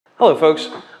Hello folks,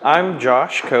 I'm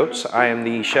Josh Coates. I am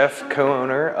the chef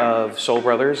co-owner of Seoul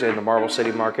Brothers in the Marble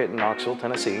City Market in Knoxville,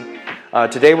 Tennessee.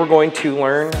 Today we're going to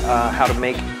learn how to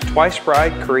make twice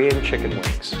fried Korean chicken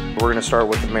wings. We're going to start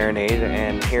with the marinade,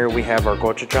 and here we have our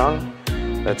gochujang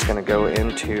that's going to go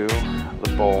into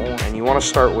the bowl. And you want to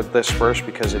start with this first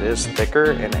because it is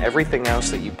thicker, and everything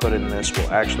else that you put in this will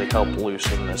actually help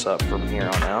loosen this up from here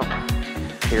on out.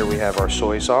 Here we have our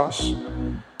soy sauce.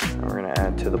 We're going to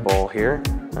add to the bowl here.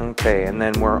 Okay, and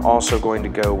then we're also going to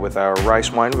go with our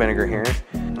rice wine vinegar here.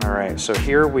 All right, so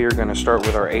here we are going to start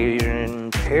with our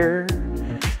Asian pear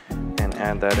and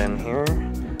add that in here.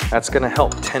 That's going to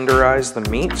help tenderize the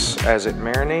meats as it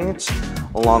marinates,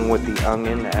 along with the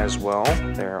onion as well.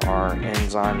 There are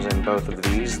enzymes in both of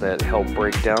these that help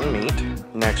break down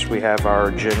meat. Next we have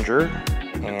our ginger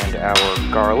and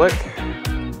our garlic.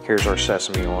 Here's our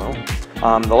sesame oil.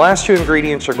 The last two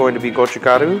ingredients are going to be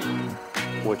gochugaru,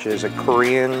 which is a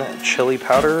Korean chili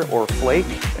powder or flake,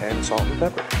 and salt and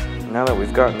pepper. Now that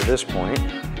we've gotten to this point,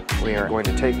 we are going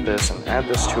to take this and add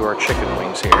this to our chicken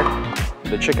wings here.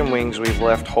 The chicken wings we've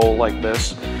left whole like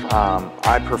this.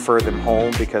 I prefer them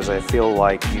whole because I feel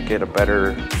like you get a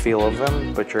better feel of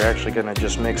them, but you're actually gonna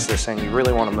just mix this in. You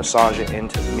really wanna massage it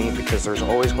into the meat because there's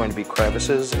always going to be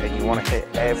crevices, and you wanna hit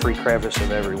every crevice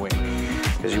of every wing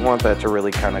because you want that to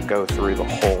really kind of go through the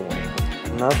whole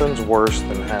wing. Nothing's worse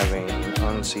than having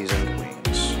unseasoned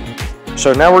wings.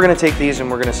 So now we're going to take these and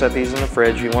we're going to set these in the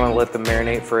fridge. You want to let them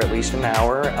marinate for at least an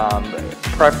hour.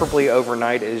 Preferably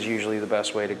overnight is usually the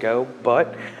best way to go,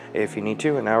 but if you need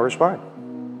to, an hour is fine.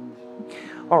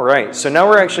 All right, so now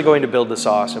we're actually going to build the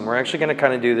sauce, and we're actually going to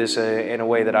kind of do this in a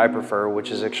way that I prefer,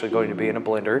 which is actually going to be in a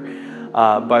blender.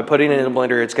 By putting it in a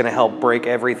blender, it's going to help break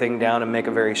everything down and make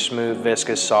a very smooth,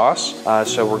 viscous sauce.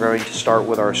 So we're going to start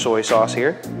with our soy sauce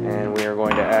here, and we are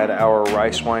going to add our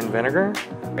rice wine vinegar,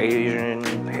 Asian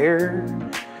pear,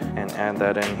 and add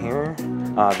that in here.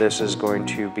 This is going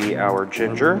to be our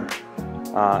ginger,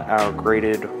 our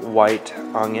grated white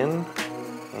onion,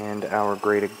 and our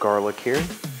grated garlic here.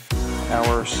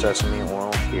 Our sesame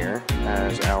oil here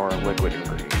as our liquid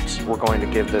ingredients. We're going to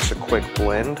give this a quick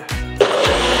blend.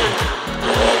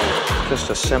 Just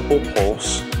a simple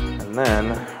pulse, and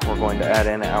then we're going to add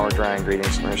in our dry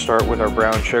ingredients. We're going to start with our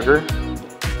brown sugar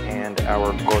and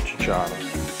our gochujang.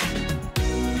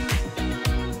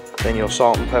 Then you'll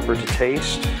salt and pepper to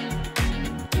taste.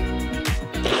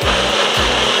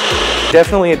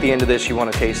 Definitely at the end of this, you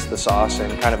want to taste the sauce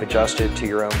and kind of adjust it to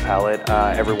your own palate.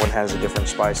 Everyone has a different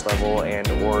spice level,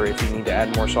 or if you need to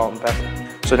add more salt and pepper.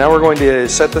 So now we're going to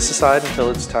set this aside until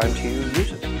it's time to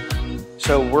use it.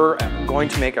 So we're going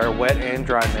to make our wet and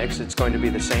dry mix. It's going to be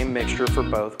the same mixture for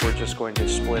both. We're just going to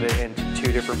split it into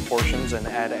two different portions and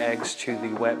add eggs to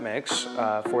the wet mix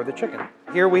for the chicken.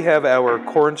 Here we have our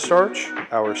cornstarch,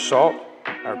 our salt,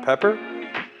 our pepper,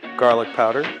 garlic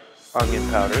powder, onion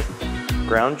powder,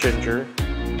 ground ginger,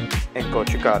 and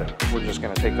gochugaru. We're just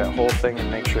going to take that whole thing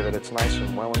and make sure that it's nice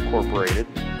and well incorporated.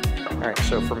 All right,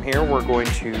 so from here we're going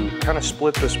to kind of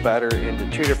split this batter into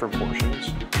two different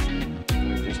portions.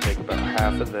 We just take about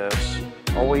half of this.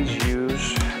 Always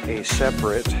use a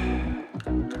separate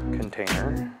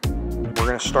container. We're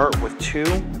going to start with 2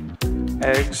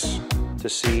 eggs to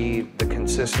see the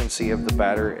consistency of the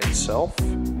batter itself.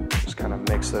 Just kind of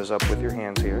mix those up with your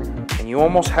hands here. And you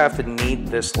almost have to knead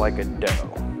this like a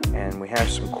dough. And we have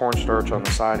some cornstarch on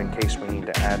the side in case we need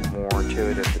to add more to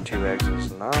it if the 2 eggs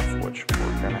is enough, which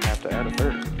we're gonna have to add a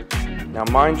 3rd. Now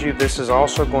mind you, this is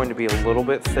also going to be a little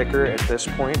bit thicker at this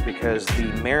point because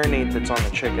the marinade that's on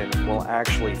the chicken will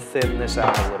actually thin this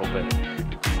out a little bit.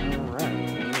 All right,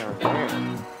 we are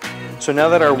there. So now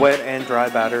that our wet and dry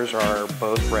batters are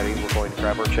both ready, we're going to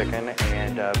grab our chicken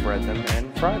and bread them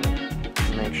and fry them.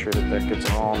 Make sure that that gets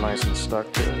all nice and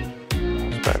stuck to it.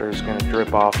 This batter is going to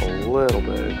drip off a little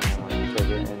bit. We're going to take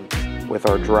it in with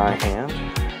our dry hand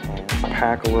and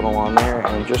pack a little on there.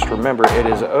 And just remember, it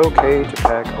is okay to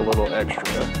pack a little extra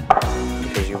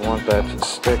because you want that to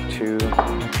stick to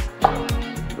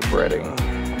the breading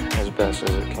as best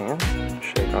as it can.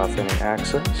 Shake off any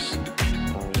excess.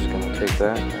 I'm just going to take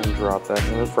that and drop that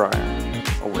in the fryer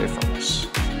away from us.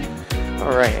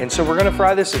 All right, and so we're going to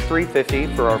fry this at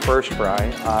 350 for our first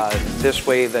fry. This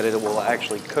way that it will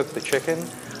actually cook the chicken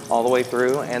all the way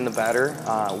through and the batter.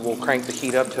 We'll crank the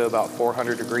heat up to about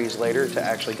 400 degrees later to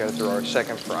actually go through our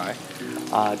second fry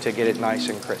to get it nice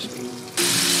and crispy.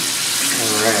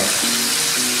 All right.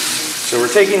 So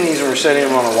we're taking these and we're setting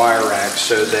them on a wire rack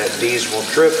so that these will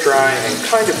drip dry and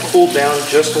kind of cool down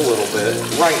just a little bit.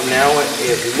 Right now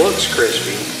it looks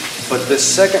crispy, but this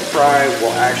second fry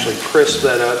will actually crisp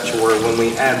that up to where when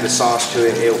we add the sauce to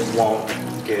it, it won't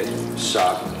get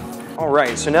soggy. All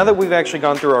right, so now that we've actually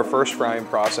gone through our first frying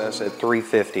process at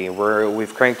 350,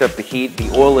 we've cranked up the heat. The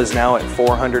oil is now at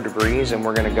 400 degrees, and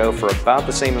we're gonna go for about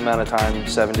the same amount of time,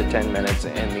 7 to 10 minutes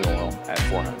in the oil at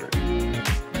 400.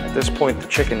 At this point, the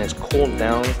chicken is cooled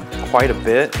down quite a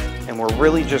bit, and we're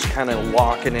really just kind of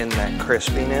locking in that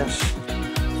crispiness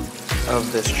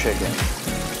of this chicken.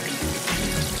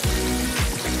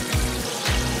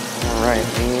 All right,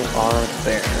 we are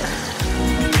there.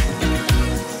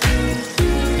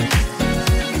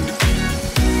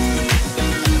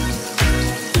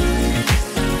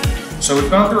 So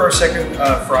we've gone through our second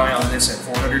fry on this at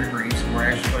 400 degrees, and we're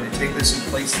actually going to take this and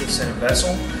place this in a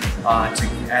vessel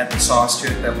to add the sauce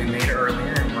to it that we made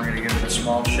earlier, and we're going to give it a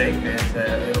small shake, and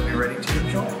it'll be ready to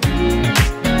enjoy.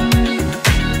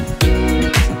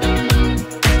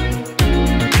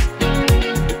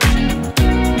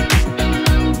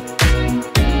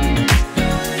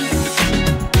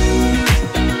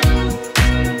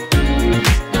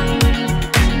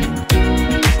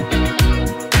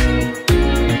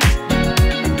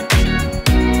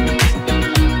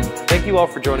 Thank you all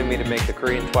for joining me to make the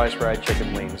Korean twice fried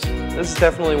chicken wings. This is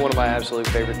definitely one of my absolute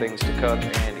favorite things to cook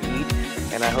and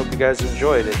eat, and I hope you guys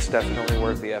enjoyed. It's definitely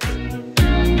worth the effort.